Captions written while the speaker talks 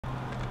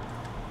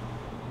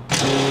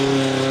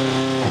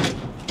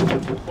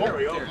There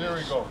we go. There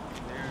we go.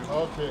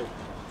 Okay.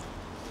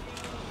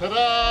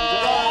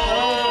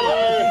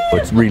 Ta-da!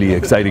 It's really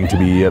exciting to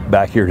be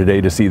back here today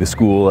to see the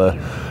school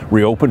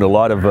reopened. A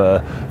lot of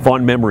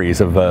fond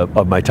memories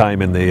of my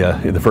time in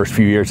the first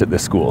few years at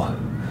this school.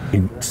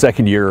 In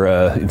second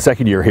year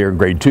here in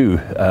grade 2,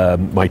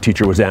 my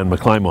teacher was Anne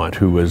McClymont,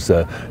 who was,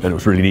 and it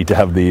was really neat to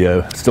have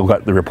still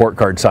got the report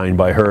card signed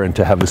by her and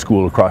to have the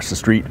school across the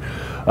street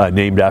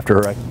named after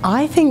her.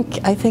 I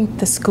think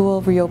the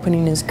school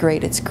reopening is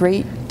great. It's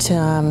great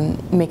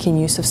making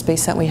use of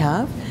space that we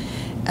have.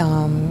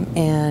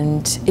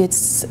 And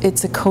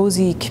it's a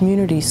cozy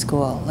community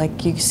school.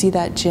 Like, you see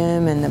that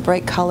gym and the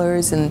bright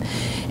colors, and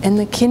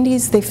the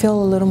kindies, they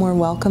feel a little more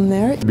welcome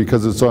there.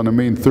 Because it's on a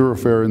main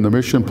thoroughfare in the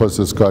Mission, plus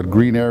it's got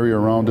green area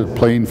around it,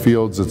 playing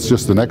fields. It's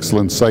just an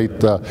excellent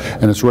site,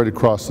 and it's right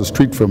across the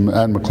street from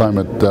Anne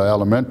McClymont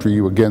Elementary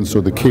again. So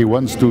the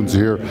K1 students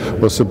here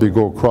will simply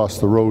go across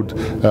the road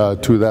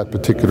to that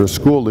particular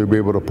school. They'll be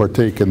able to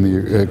partake in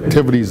the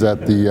activities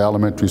at the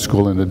elementary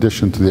school in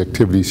addition to the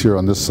activities here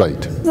on this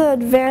site.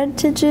 The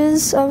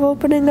advantages of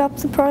opening up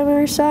the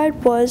primary side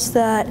was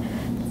that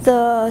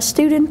the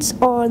students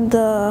on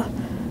the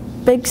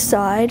big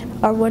side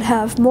would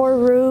have more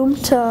room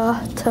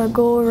to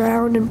go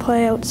around and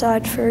play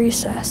outside for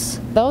recess.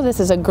 Though this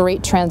is a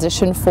great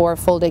transition for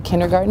full-day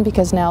kindergarten,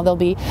 because now there'll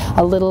be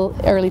a little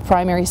early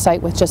primary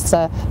site with just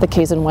the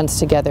Ks and 1s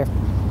together.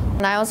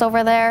 When I was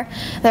over there,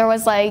 there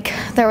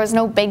was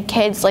no big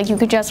kids. Like, you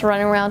could just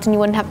run around and you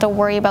wouldn't have to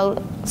worry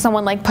about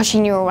someone like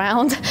pushing you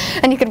around,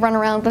 and you could run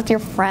around with your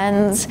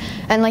friends,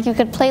 and like you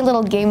could play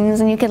little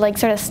games, and you could like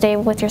sort of stay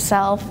with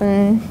yourself,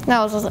 and it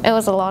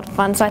was a lot of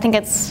fun. So I think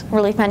it's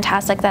really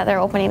fantastic that they're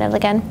opening it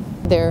again.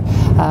 They're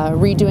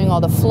redoing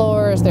all the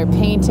floors, they're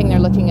painting, they're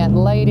looking at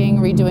lighting,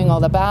 redoing all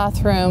the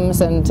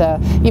bathrooms, and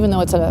even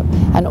though it's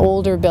an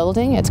older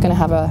building, it's going to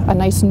have a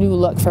nice new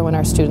look for when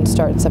our students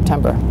start in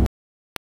September.